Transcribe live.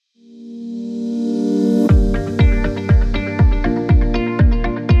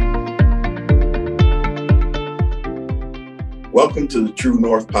Welcome to the True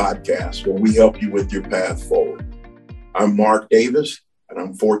North Podcast, where we help you with your path forward. I'm Mark Davis, and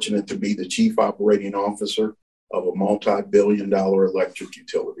I'm fortunate to be the Chief Operating Officer of a multi-billion-dollar electric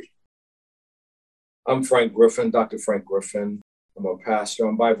utility. I'm Frank Griffin, Dr. Frank Griffin. I'm a pastor.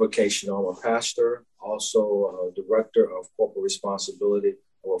 I'm bivocational. I'm a pastor, also a director of corporate responsibility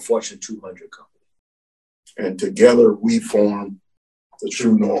of a Fortune 200 company. And together we form the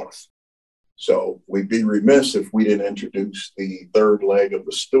True North. So we'd be remiss if we didn't introduce the third leg of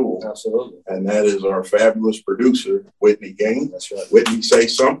the stool. Absolutely. And that is our fabulous producer, Whitney Gaines. That's right. Whitney, say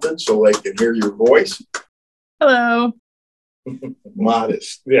something so they can hear your voice. Hello.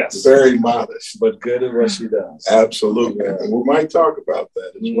 Modest. Yes. Very modest. But good at what she does. Absolutely. Yeah. And we might talk about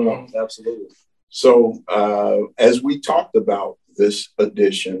that as well. Absolutely. So as we talked about this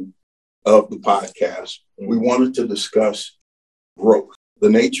edition of the podcast, we wanted to discuss growth. The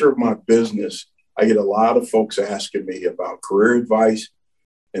nature of my business, I get a lot of folks asking me about career advice.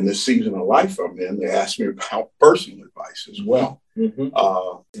 In this season of life I'm in, they ask me about personal advice as well. Being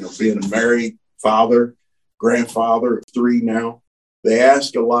a married father, grandfather of 3 now, they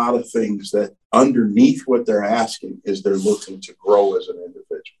ask a lot of things that underneath what they're asking is they're looking to grow as an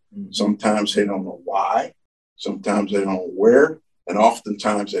individual. Sometimes they don't know why, sometimes they don't know where, and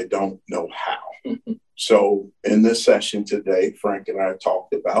oftentimes they don't know how. So in this session today, Frank and I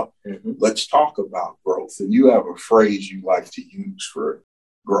talked about, let's talk about growth. And you have a phrase you like to use for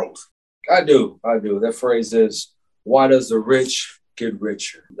growth. I do. That phrase is, why does the rich get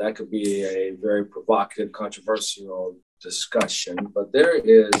richer? That could be a very provocative, controversial discussion, but there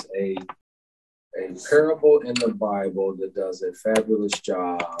is a parable in the Bible that does a fabulous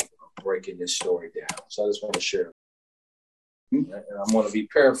job of breaking this story down. So I just want to share it. And I'm going to be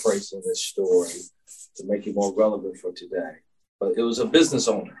paraphrasing this story to make it more relevant for today. But it was a business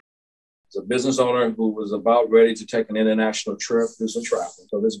owner. It's a business owner who was about ready to take an international trip, do some travel.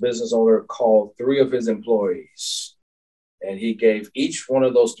 So this business owner called 3 of his employees, and he gave each one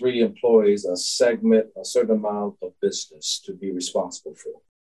of those 3 employees a certain amount of business to be responsible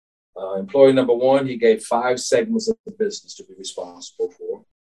for. Employee number 1, he gave 5 segments of the business to be responsible for.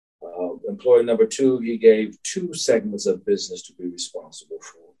 Employee number 2, he gave 2 segments of business to be responsible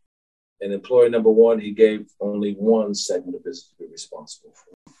for. And employee number 1, he gave only 1 segment of business to be responsible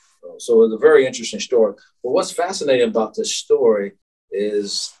for. So it's a very interesting story. But what's fascinating about this story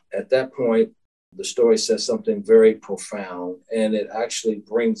is at that point, the story says something very profound, and it actually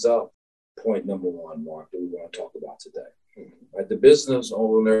brings up point number 1, Mark, that we want to talk about today. Right? The business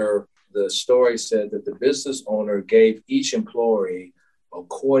owner, the story said that the business owner gave each employee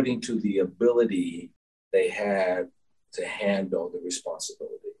according to the ability they had to handle the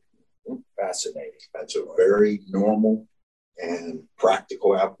responsibility. Fascinating. That's a very normal and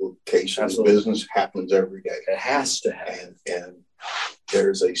practical application. Absolutely. Business happens every day. It has to happen. And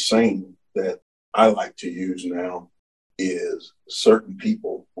there's a saying that I like to use now is certain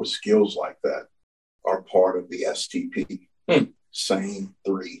people with skills like that are part of the STP. Same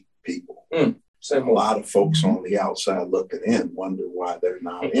 3 people. A lot of folks on the outside looking in wonder why they're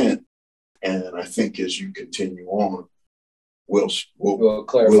not in. And I think as you continue on,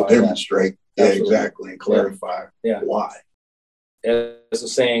 we'll demonstrate exactly and clarify why. It's a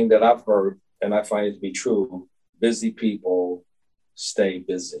saying that I've heard, and I find it to be true. Busy people stay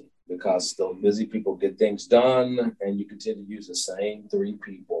busy because those busy people get things done, and you continue to use the same 3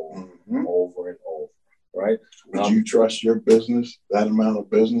 people over and over, right? Would you trust your business, that amount of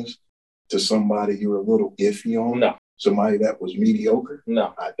business, to somebody you're a little iffy on? No. Somebody that was mediocre?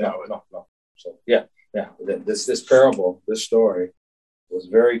 No. I doubt it. No. So, this parable, this story, was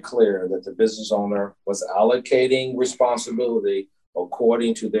very clear that the business owner was allocating responsibility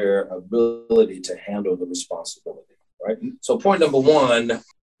according to their ability to handle the responsibility, right? So point number 1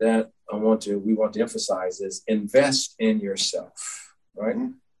 that we want to emphasize is invest in yourself, right?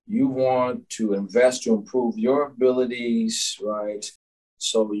 You want to invest to improve your abilities, right?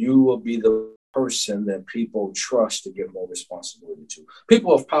 So you will be the person that people trust to give more responsibility to.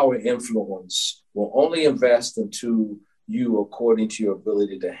 People of power and influence will only invest into you according to your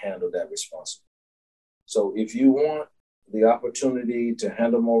ability to handle that responsibility. So if you want the opportunity to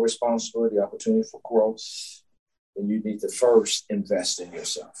handle more responsibility, the opportunity for growth, then you need to first invest in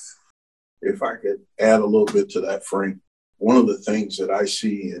yourself. If I could add a little bit to that, Frank, one of the things that I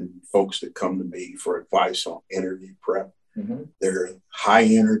see in folks that come to me for advice on interview prep, they're high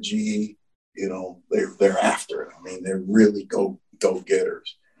energy, they're after it. I mean, they're really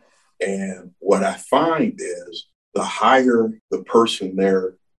go-getters. And what I find is the higher the person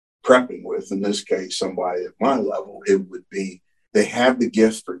they're prepping with, in this case, somebody at my level, it would be they have the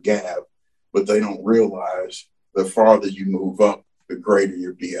gift for gab, but they don't realize the farther you move up, the greater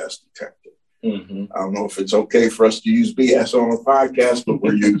your BS detector. Mm-hmm. I don't know if it's okay for us to use BS on a podcast, but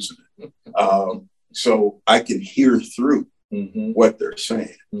we're using it. So I can hear through what they're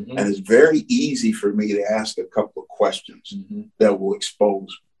saying. And it's very easy for me to ask a couple of questions that will expose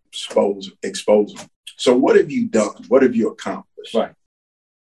them. So what have you done? What have you accomplished? Right.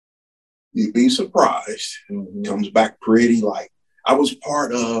 You'd be surprised. Comes back pretty light. I was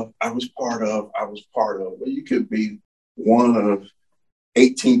part of. Well, you could be one of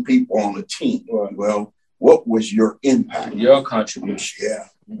 18 people on a team. Right. Well, what was your impact? Your contribution.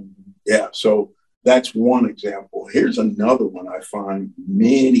 Yeah. Yeah. So that's one example. Here's another one I find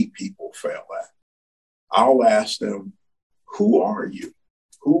many people fail at. I'll ask them, who are you?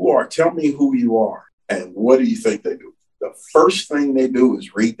 Tell me who you are. And what do you think they do? The first thing they do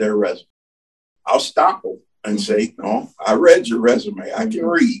is read their resume. I'll stop them and say, no, I read your resume. I can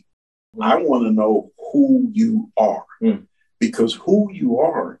read. I want to know who you are, because who you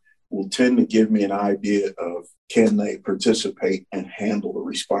are will tend to give me an idea of can they participate and handle the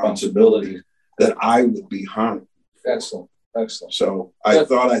responsibility that I would be hiring. Excellent. So I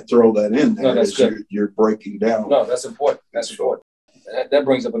thought I'd throw that in there. No, that's good. You're breaking down. No, that's important. That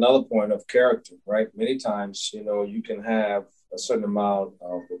brings up another point of character, right? Many times, you can have a certain amount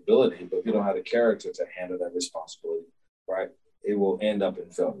of ability, but if you don't have the character to handle that responsibility, right, it will end up in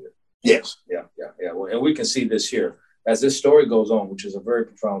failure. Yes. Yeah. Well, and we can see this here as this story goes on, which is a very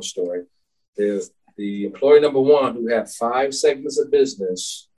profound story. The employee number one, who had 5 segments of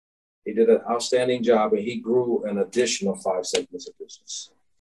business, he did an outstanding job, and he grew an additional 5 segments of business.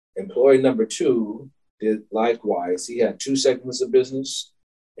 Employee number 2 did likewise. He had 2 segments of business,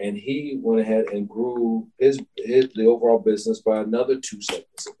 and he went ahead and grew the overall business by another 2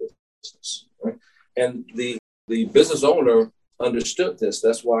 segments of business. Right? And the business owner understood this.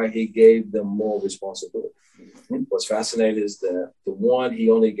 That's why he gave them more responsibility. What's fascinating is that the one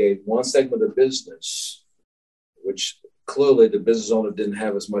he only gave 1 segment of business, which clearly the business owner didn't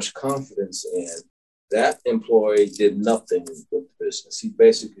have as much confidence in. That employee did nothing with the business. He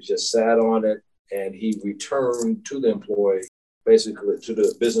basically just sat on it, and he returned to the employee, basically to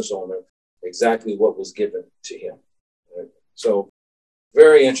the business owner, exactly what was given to him. Right? So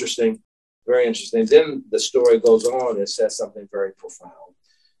very interesting. Then the story goes on and says something very profound.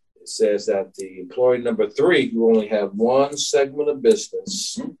 It says that the employee number 3, who only had 1 segment of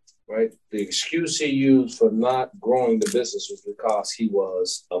business, right, the excuse he used for not growing the business was because he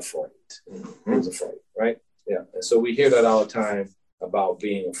was afraid. He was afraid, right? Yeah. And so we hear that all the time about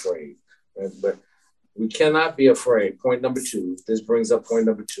being afraid. Right? But we cannot be afraid. Point number 2. This brings up point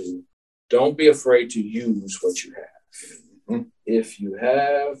number 2. Don't be afraid to use what you have. If you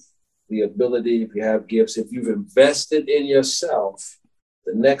have the ability, if you have gifts, if you've invested in yourself,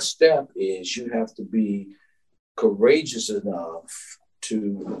 the next step is you have to be courageous enough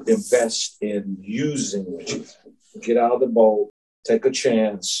to invest in using what you have. Get out of the boat, take a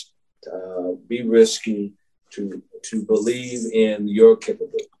chance, be risky, to believe in your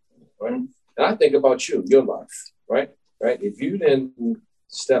capability. Right? And I think about your life, right? If you didn't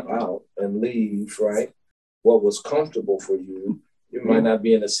step out and leave, right, what was comfortable for you, you might not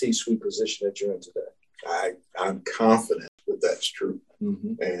be in a C-suite position that you're in today. I'm confident that that's true.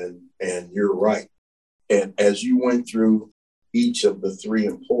 And you're right. And as you went through each of the 3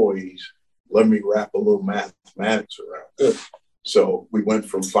 employees, let me wrap a little mathematics around it. So we went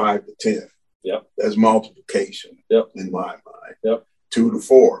from 5 to 10. Yep. That's multiplication in my mind. Yep. 2 to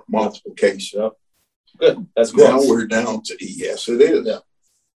 4, multiplication. Yep. Good. That's now good. We're down to yes, it is. Yep.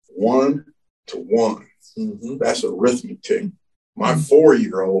 1 to 1. That's arithmetic. My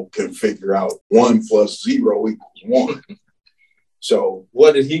 4-year-old can figure out 1 plus 0 equals 1. So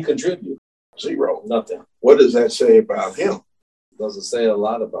what did he contribute? 0. Nothing. What does that say about him? Doesn't say a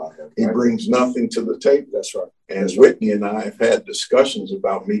lot about him. He brings nothing to the table. That's right. And Whitney and I have had discussions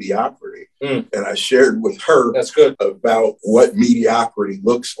about mediocrity. And I shared with her about what mediocrity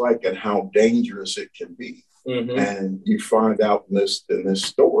looks like and how dangerous it can be. And you find out in this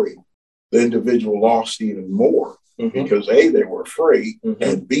story, the individual lost even more because A, they were afraid,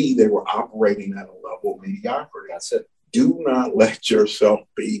 and B, they were operating at a level of mediocrity. That's it. Do not let yourself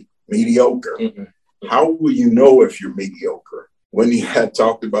be mediocre. How will you know if you're mediocre? Winnie had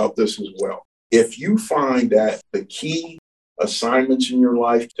talked about this as well. If you find that the key assignments in your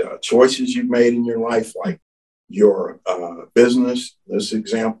life, choices you've made in your life, like your business, this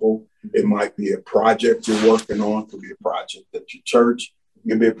example, it might be a project you're working on, it could be a project at your church, it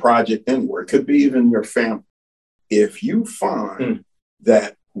could be a project anywhere, it could be even your family. If you find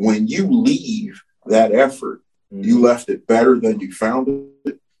that when you leave that effort, you left it better than you found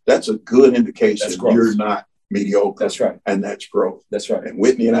it, that's a good indication you're not mediocre. That's right. And that's growth. That's right. And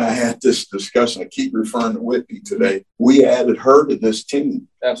Whitney and I had this discussion. I keep referring to Whitney today. We added her to this team.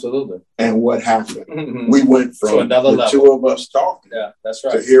 Absolutely. And what happened? We went from another the level. two of us talking that's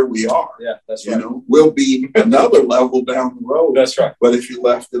right. to here we are. Yeah, that's right. You know, we'll be another level down the road. That's right. But if you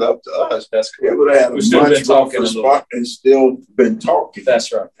left it up to us, that's correct. We would have had a much rougher spot and still been talking.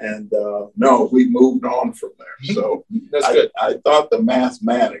 That's right. And no, we moved on from there. So that's good. I thought the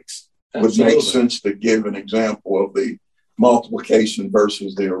mathematics would make sense to give an example of the multiplication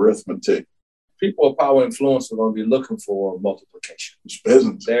versus the arithmetic. People of power influence are going to be looking for multiplication. It's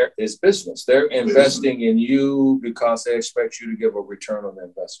business. It's business. They're investing in you because they expect you to give a return on their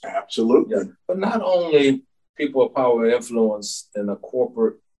investment. Absolutely. Yeah. But not only people of power influence in a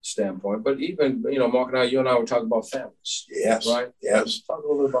corporate standpoint, but even, Mark and you and I were talking about families. Yes. Right? Yes. Talk a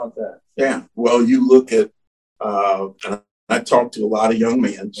little bit about that. Yeah. Well, you look at, I talk to a lot of young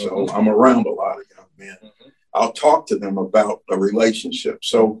men, so I'm around a lot of young men. I'll talk to them about a relationship.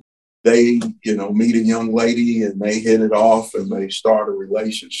 So they, meet a young lady and they hit it off and they start a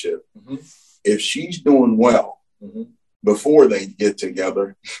relationship. If she's doing well before they get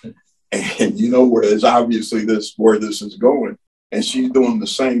together, and where there's obviously where this is going, and she's doing the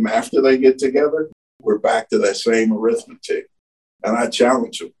same after they get together, we're back to that same arithmetic. And I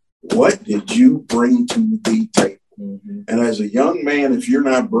challenge them, what did you bring to the table? And as a young man, if you're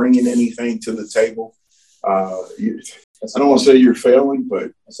not bringing anything to the table, I don't want to say you're failing,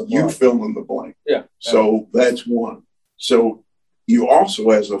 but you fill in the blank. Yeah. So that's one. So you also,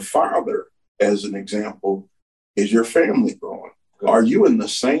 as a father, as an example, is your family growing? Good. Are you in the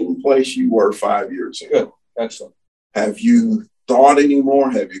same place you were 5 years ago? Good. Excellent. Have you thought anymore?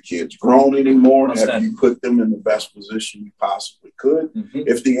 Have your kids grown anymore? Have you put them in the best position you possibly could?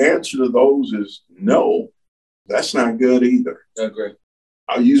 If the answer to those is no, that's not good either. I agree.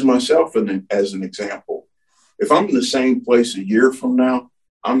 I'll use myself as an example. If I'm in the same place a year from now,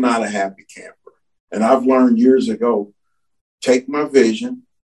 I'm not a happy camper. And I've learned years ago, take my vision,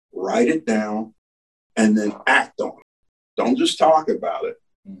 write it down, and then act on it. Don't just talk about it.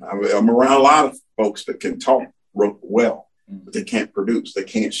 I'm around a lot of folks that can talk well, but they can't produce. They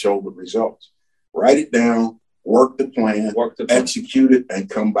can't show the results. Write it down, work the plan, execute it, and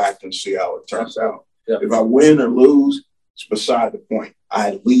come back and see how it turns out. Yep. If I win or lose, it's beside the point. I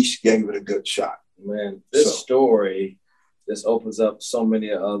at least gave it a good shot. Man, this story, this opens up so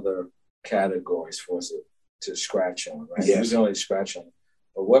many other categories for us to scratch on, right? Yes. We can only scratch on.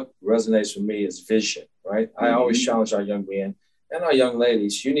 But what resonates with me is vision, right? I always challenge our young men and our young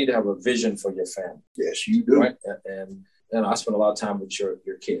ladies, you need to have a vision for your family. Yes, you do. Right? And I spend a lot of time with your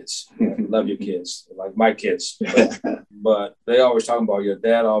kids. Right? Love your kids, like my kids. But they always talk about your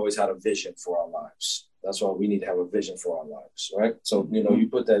dad always had a vision for our lives. That's why we need to have a vision for our lives, right? So, you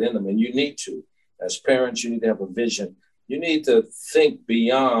put that in them, and you need to. As parents, you need to have a vision. You need to think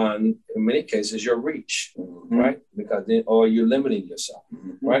beyond, in many cases, your reach, right? Because or you're limiting yourself,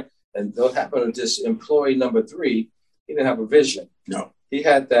 right? And what happened with this employee number 3, he didn't have a vision. No. He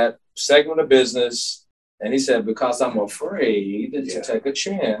had that segment of business, and he said, because I'm afraid to take a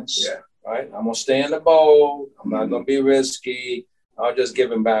chance, right? I'm going to stay in the boat. I'm not going to be risky. I'll just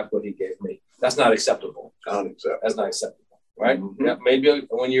give him back what he gave me. That's not acceptable. That's not acceptable. Right? Yeah, maybe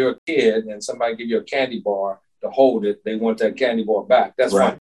when you're a kid and somebody give you a candy bar to hold it, they want that candy bar back. That's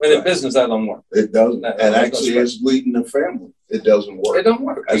fine. But in business, that don't work. It doesn't. And actually, as leading a family, it doesn't work. It don't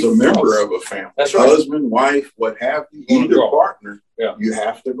work. As a member of a family, that's right. Husband, wife, what have you, either partner, you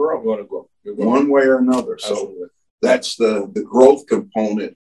have to grow. You want to grow. One way or another. Absolutely. So that's the growth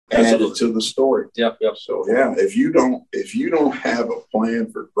component added to the story. Yep. So if you don't have a plan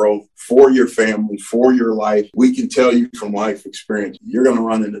for growth for your family, for your life, we can tell you from life experience, you're going to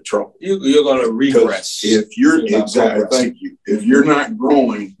run into trouble. You're going to regress. If you're thank you. If you're not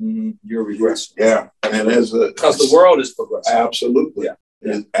growing, you're regressing. Yeah, and because the world is progressing. Absolutely.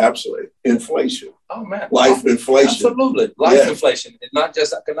 Yeah. Absolutely. Inflation. Oh man. Life inflation. Absolutely. Life inflation. It's not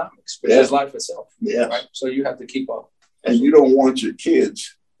just economics, but it's life itself. Yeah. Right? So you have to keep up. And you don't want your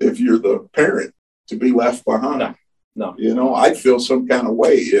kids, if you're the parent, to be left behind. No. I'd feel some kind of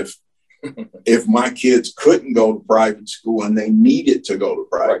way if my kids couldn't go to private school and they needed to go to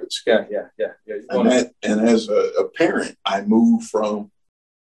private school. Yeah. And as a parent, I moved from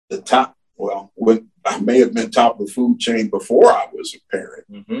the top. Well, when I may have been top of the food chain before I was a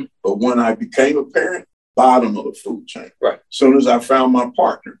parent, but when I became a parent, bottom of the food chain. Right. As soon as I found my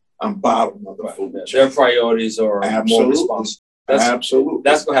partner, I'm bottom of the food chain. Their priorities are more responsible. Absolutely.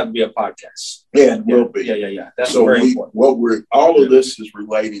 That's going to have to be a podcast. Yeah, it will be. Yeah. That's very important. All of this is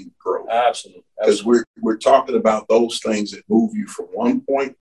relating to growth. Absolutely. Because we're talking about those things that move you from one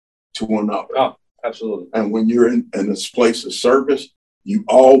point to another. Oh, Absolutely. And when you're in this place of service, you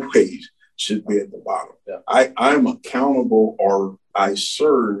always should be at the bottom. Yeah. I'm accountable, or I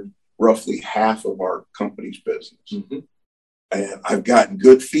serve roughly half of our company's business. Mm-hmm. And I've gotten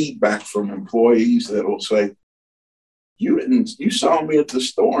good feedback from employees that will say, you saw me at the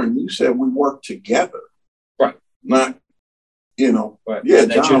store and you said we work together. Right. Not, right. Yeah,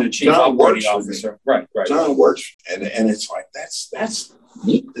 that you're the chief operating officer. Right. John works. And it's like, that's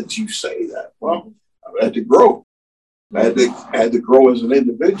neat that you say that. Well, I had to grow. I had to grow as an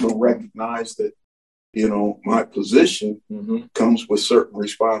individual, recognize that, my position comes with certain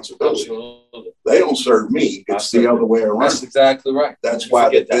responsibilities. Absolutely. They don't serve me. It's the other way around. That's exactly right. That's why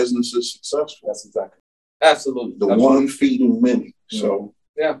the business is successful. That's exactly. Absolutely. The one feeding many. So,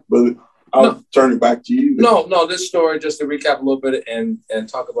 yeah. But I'll turn it back to you. No, this story, just to recap a little bit and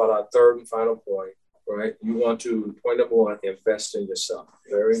talk about our third and final point, right? You want to, point number one, invest in yourself.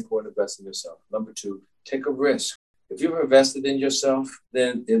 Very important, invest in yourself. Number two, take a risk. If you've invested in yourself,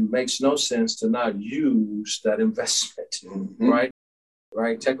 then it makes no sense to not use that investment, right?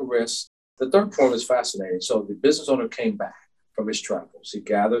 Right? Take a risk. The third point is fascinating. So the business owner came back from his travels. He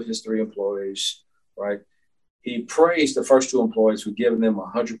gathered his 3 employees, right? He praised the first 2 employees for giving them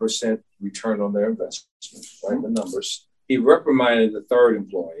 100% return on their investment, right? The numbers. He reprimanded the 3rd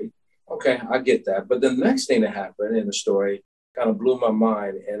employee. Okay, I get that. But the next thing that happened in the story kind of blew my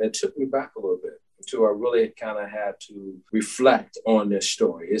mind, and it took me back a little bit. I really kind of had to reflect on this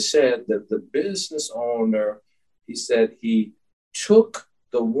story. It said that the business owner, he said he took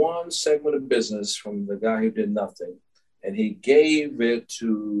the one segment of business from the guy who did nothing, and he gave it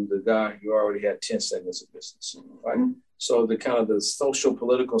to the guy who already had 10 segments of business, right? So the kind of the social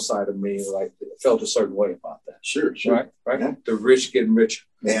political side of me, like, felt a certain way about that. Sure. Right? Yeah. The rich getting richer.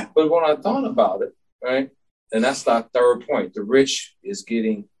 Yeah. But when I thought about it, right, and that's our third point, the rich is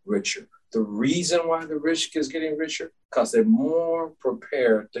getting richer. The reason why the rich is getting richer, because they're more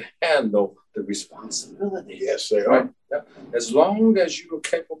prepared to handle the responsibility. Yes, they right? are. Yeah. As long as you are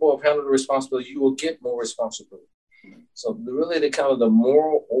capable of handling the responsibility, you will get more responsibility. So really the kind of the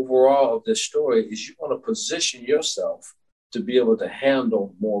moral overall of this story is you want to position yourself to be able to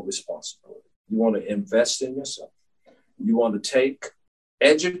handle more responsibility. You want to invest in yourself. You want to take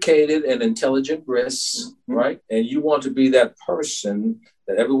educated and intelligent risks, right? And you want to be that person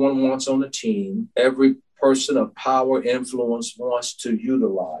that everyone wants on the team, every person of power, influence wants to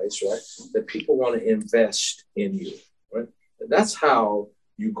utilize, right? That people want to invest in you, right? And that's how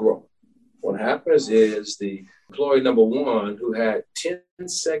you grow. What happens is the employee number 1 who had 10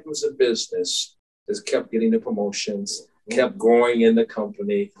 segments of business just kept getting the promotions, kept growing in the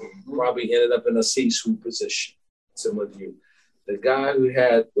company, probably ended up in a C-suite position, similar to you. The guy who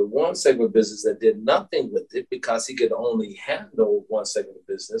had the one segment of business that did nothing with it because he could only handle one segment of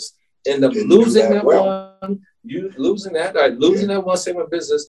business, ended up losing that one segment of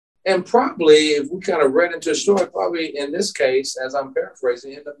business. And probably, if we kind of read into a story, probably in this case, as I'm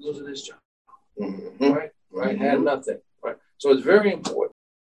paraphrasing, ended up losing his job. Right? Had nothing. Right. So it's very important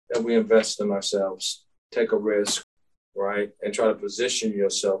that we invest in ourselves, take a risk, right, and try to position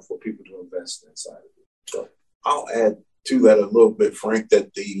yourself for people to invest inside of you. So I'll add to that a little bit, Frank,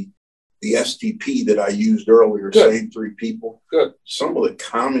 that the STP that I used earlier, same 3 people. Good. Some of the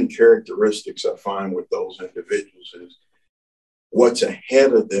common characteristics I find with those individuals is what's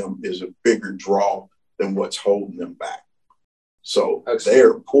ahead of them is a bigger draw than what's holding them back. So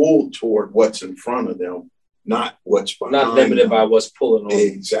they're pulled toward what's in front of them, not what's behind them. Not limited by what's pulling on.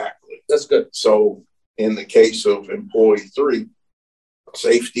 Exactly. That's good. So in the case of employee 3,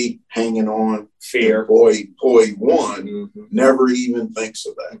 safety, hanging on, fear. Employee 1 never even thinks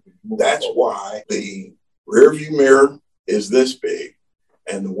of that. That's why the rearview mirror is this big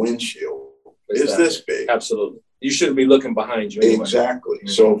and the windshield is this big. Absolutely. You shouldn't be looking behind you anyway. Exactly.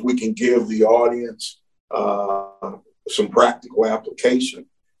 So if we can give the audience some practical application,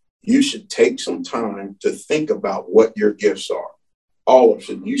 you should take some time to think about what your gifts are. All of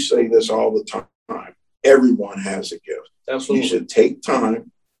it. You say this all the time. Everyone has a gift. Absolutely. You should take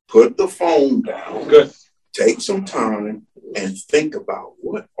time, put the phone down. Good. Take some time and think about,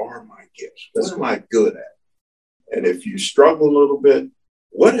 what are my gifts? What am I good at? And if you struggle a little bit,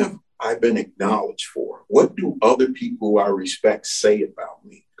 what have I been acknowledged for? What do other people I respect say about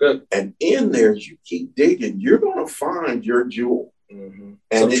me? Good. And in there, as you keep digging, you're going to find your jewel. And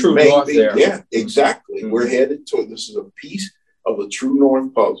it true may north be, there. Yeah, exactly. We're headed to, this is a piece of a true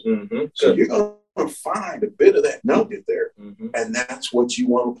north puzzle. So you're going to find a bit of that nugget there. And that's what you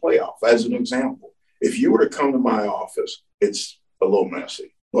want to play off. As an example, if you were to come to my office, it's a little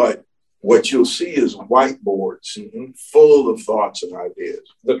messy, but what you'll see is whiteboards full of thoughts and ideas.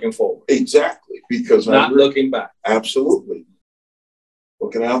 Looking forward. Exactly. Because not looking back. Absolutely.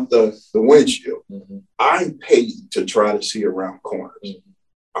 Looking out the windshield. I'm paid to try to see around corners.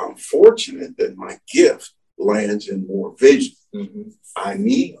 I'm fortunate that my gift lands in more vision. I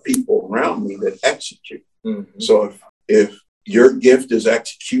need people around me that execute. So if your gift is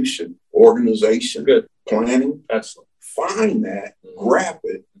execution, organization, planning, excellent, find that, grab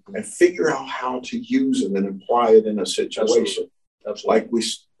it, and figure out how to use it and apply it in a situation. Absolutely.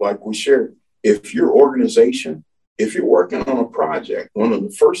 Like we shared. If your organization, if you're working on a project, one of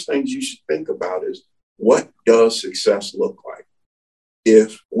the first things you should think about is, what does success look like?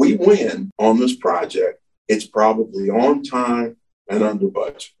 If we win on this project, it's probably on time and under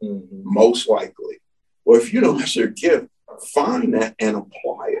budget, most likely. Well, if you know that's your gift, find that and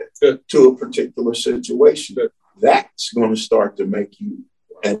apply it to a particular situation. That's going to start to make you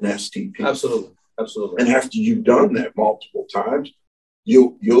an STP. Absolutely. Absolutely. And after you've done that multiple times,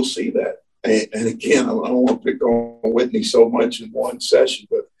 you'll see that. And again, I don't want to pick on Whitney so much in one session,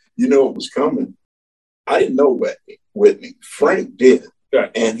 but you know it was coming. I didn't know Whitney. Frank did.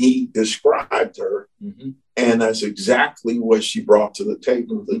 And he described her. And that's exactly what she brought to the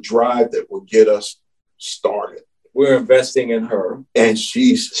table, the drive that would get us started. We're investing in her. And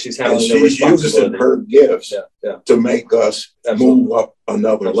she's using her gifts to make us move up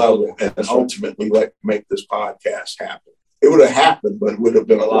another level and ultimately make this podcast happen. It would have happened, but it would have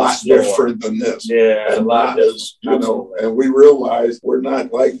been a lot different than this. Yeah, and a lot as, and we realized we're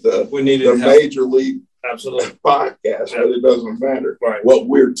not like the major league podcast, but it doesn't matter. What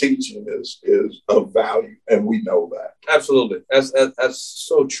we're teaching is of value, and we know that. Absolutely. That's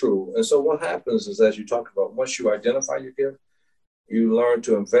so true. And so what happens is, as you talk about, once you identify your gift, you learn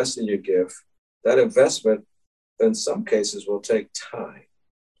to invest in your gift. That investment, in some cases, will take time.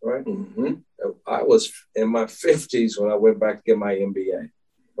 Right. I was in my 50s when I went back to get my MBA.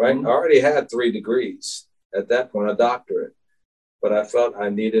 Right. I already had 3 degrees at that point, a doctorate, but I felt I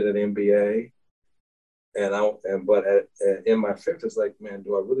needed an MBA. But in my 50s, like, man,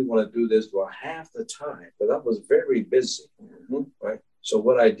 do I really want to do this? Do I have the time? But I was very busy. Right. So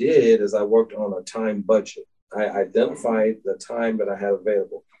what I did is I worked on a time budget. I identified the time that I had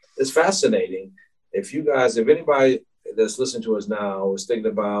available. It's fascinating. If anybody that's listening to us now is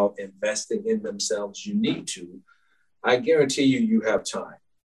thinking about investing in themselves, you need to. I guarantee you have time.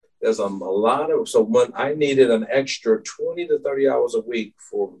 There's so when I needed an extra 20 to 30 hours a week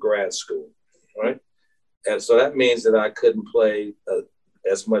for grad school, right? And so that means that I couldn't play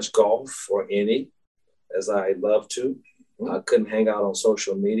as much golf or any as I love to. I couldn't hang out on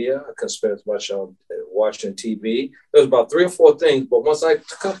social media. I couldn't spend as much on watching TV. There's about 3 or 4 things, but once I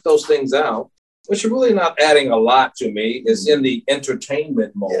cut those things out, which are really not adding a lot to me, is in the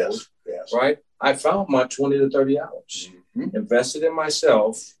entertainment mode, right? I found my 20 to 30 hours, invested in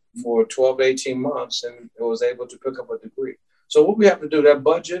myself for 12 to 18 months, and was able to pick up a degree. So what we have to do, that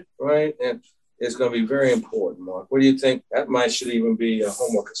budget, right, and is going to be very important, Mark. What do you think? That should even be a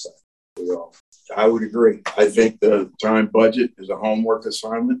homework assignment for you all. I would agree. I think the time budget is a homework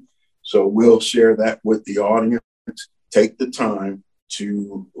assignment. So we'll share that with the audience. Take the time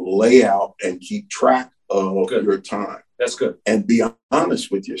to lay out and keep track of your time. That's good. And be honest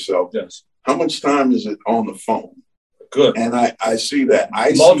with yourself. Yes. How much time is it on the phone? Good. And I see that.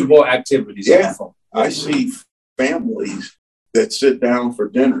 Multiple activities on the phone. I see families that sit down for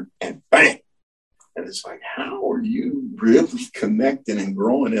dinner and bang. And it's like, how are you really connecting and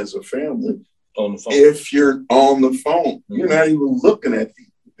growing as a family on the phone if you're on the phone? You're not even looking at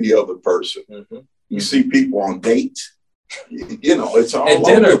the other person. You see people on dates. It's all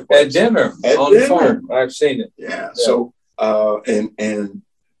at dinner on the phone. I've seen it. Yeah. So and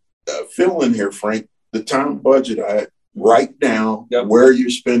fill in here, Frank, the time budget. I write down where you're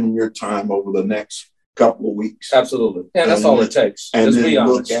spending your time over the next couple of weeks. Absolutely. And that's all it takes. And just then be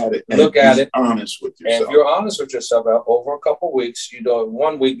honest. Look at it. Honest with yourself. And if you're honest with yourself over a couple of weeks,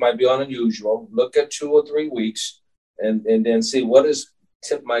 1 week might be unusual. Look at 2 or 3 weeks and then see what is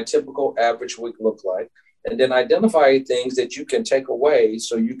my typical average week look like. And then identify things that you can take away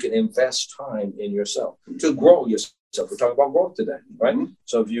so you can invest time in yourself to grow yourself. We're talking about growth today, right?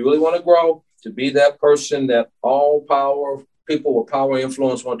 So if you really want to grow, to be that person that all people with power and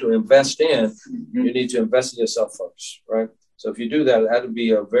influence want to invest in, you need to invest in yourself first, right? So if you do that, that would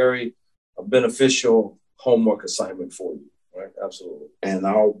be a very beneficial homework assignment for you, right? Absolutely. And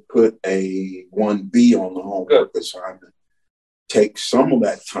I'll put a 1B on the homework assignment. Take some of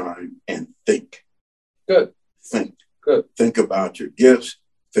that time and think. Good. Think about your gifts.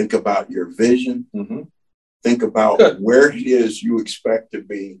 Think about your vision. Think about where it is you expect to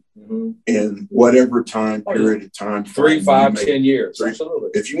be in whatever time period of time. 3, 5, 10 years.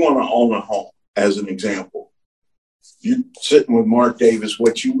 Absolutely. If you want to own a home, as an example, you sitting with Mark Davis,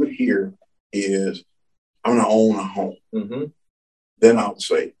 what you would hear is, I'm going to own a home. Then I'll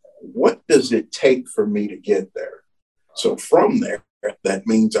say, what does it take for me to get there? So from there, that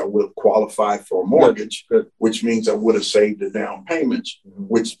means I would qualify for a mortgage, which means I would have saved the down payments,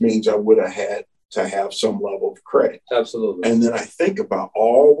 which means I would have had to have some level of credit. Absolutely. And then I think about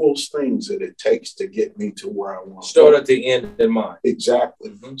all those things that it takes to get me to where I want to start at the end in mind.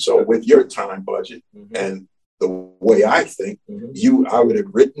 Exactly. So with your time budget and the way I think, I would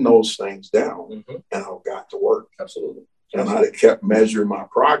have written those things down and I've got to work. Absolutely. And I'd have kept measuring my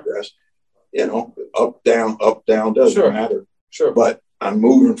progress, up, down, doesn't matter. Sure. But I'm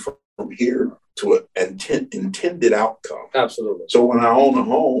moving from here to an intended outcome. Absolutely. So when I own a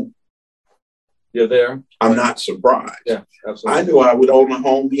home, you're there. I'm not surprised. Yeah, absolutely. I knew I would own a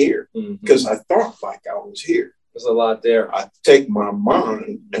home here because I thought like I was here. There's a lot there. I take my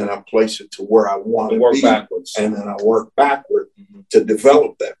mind and I place it to where I want to work be, backwards. And then I work backward to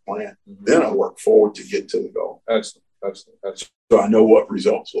develop that plan. Then I work forward to get to the goal. Excellent. So I know what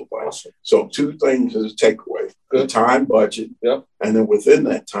results look like. Awesome. So 2 things as a takeaway. The time budget. Yep. And then within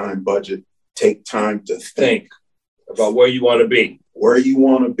that time budget, take time to think about where you want to be. Where you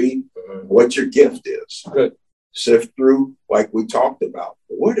want to be, what your gift is. Good. Sift through, like we talked about.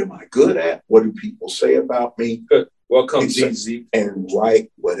 What am I good at? What do people say about me? Good. What comes easy? And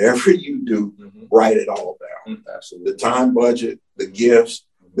write whatever you do, write it all down. Absolutely. The time budget, the gifts,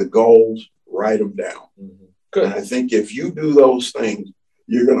 the goals, write them down. Good. And I think if you do those things,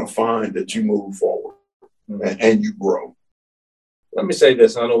 you're going to find that you move forward and you grow. Let me say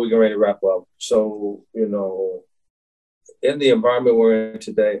this. I know we're getting ready to wrap up. So, in the environment we're in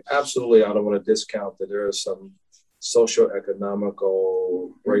today, absolutely, I don't want to discount that there are some social,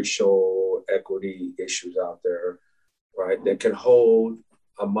 economical, racial equity issues out there, right, that can hold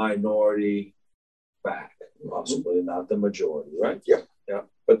a minority back, possibly not the majority, right? Yeah.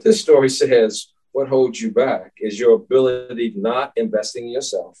 But this story says what holds you back is your ability not investing in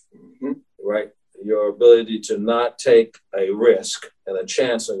yourself, right? Your ability to not take a risk and a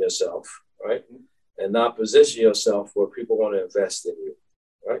chance on yourself, right? And not position yourself where people want to invest in you,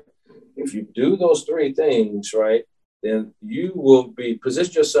 right? If you do those 3 things, right, then you will be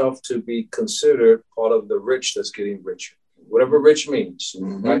position yourself to be considered part of the rich that's getting richer. Whatever rich means,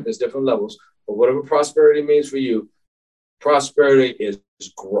 right? There's different levels, but whatever prosperity means for you, prosperity is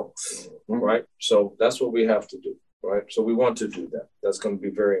growth, right? So that's what we have to do, right? So we want to do that. That's going to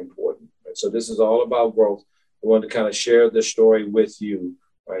be very important. Right? So this is all about growth. We want to kind of share this story with you,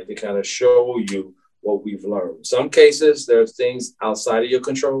 right? To kind of show you what we've learned. In some cases, there's things outside of your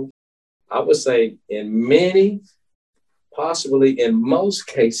control. I would say in many, possibly in most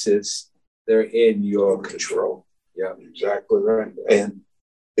cases, they're in your control. Yeah, exactly right. And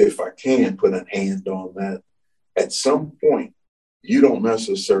if I can put an and on that, at some point, you don't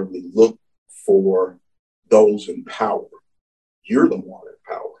necessarily look for those in power. You're the one in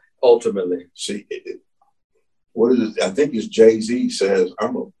power. Ultimately. See, what is it? I think it's Jay-Z says,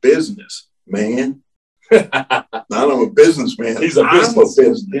 I'm a businessman. Not I'm a businessman. He's a business.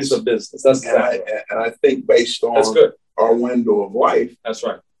 He's a business. That's exactly and I think based on our window of life. That's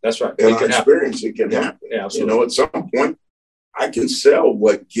right. And our experience, it can happen. Yeah, absolutely. At some point, I can sell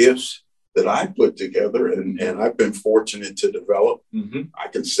what gifts that I put together and I've been fortunate to develop. I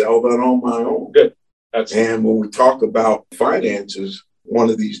can sell that on my own. Good. And when we talk about finances, one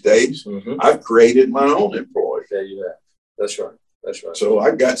of these days, I've created my own employee. There you have. That's right. So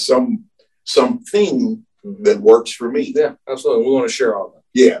I've got something that works for me. Yeah, absolutely. We want to share all that.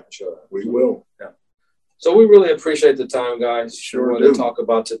 Yeah, sure. We will. Yeah. So we really appreciate the time, guys. Sure we want to talk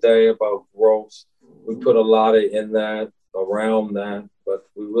about today about growth. We put a lot in that, around that, but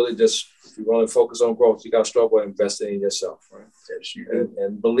we really just, if you want to focus on growth, you got to start with investing in yourself, right? Yes, you do.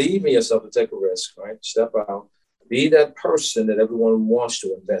 And believe in yourself to take a risk, right? Step out. Be that person that everyone wants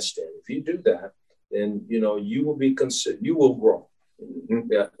to invest in. If you do that, then, you will be considered, you will grow.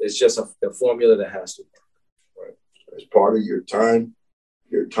 Yeah, it's just a formula that has to work, right? As part of your time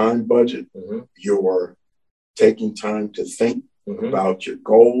budget, you're taking time to think about your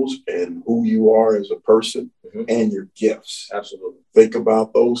goals and who you are as a person and your gifts. Absolutely. Think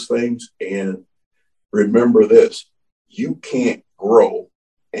about those things and remember this, you can't grow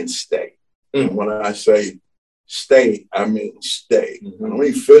and stay. And when I say stay, I mean stay. I don't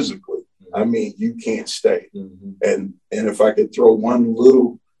mean physically. I mean, you can't stay. And if I could throw one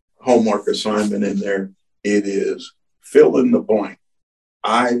little homework assignment in there, it is fill in the blank.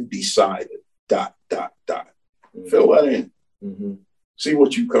 I've decided ... Fill that in. Mm-hmm. See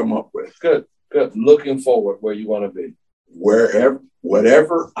what you come up with. Good. Looking forward where you want to be.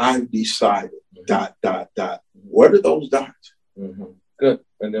 Whatever I've decided, What are those dots? Mm-hmm. Good.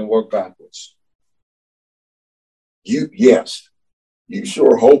 And then work backwards. You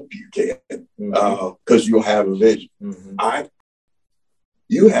sure hope you can, because you'll have a vision. Mm-hmm.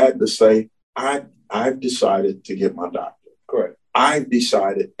 You had to say, I've decided to get my doctorate. Correct. I've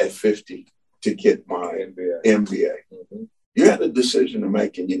decided at 50 to get my MBA. Mm-hmm. You had a decision to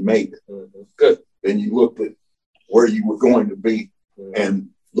make and you made it. Mm-hmm. Good. Then you looked at where you were going to be and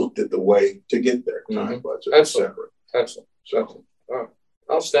looked at the way to get there. Time budget, Excellent. All right.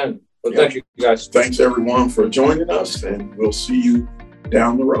 Outstanding. Well, thank you guys. Thanks everyone for joining us, and we'll see you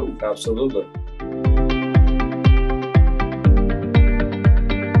down the road. Absolutely.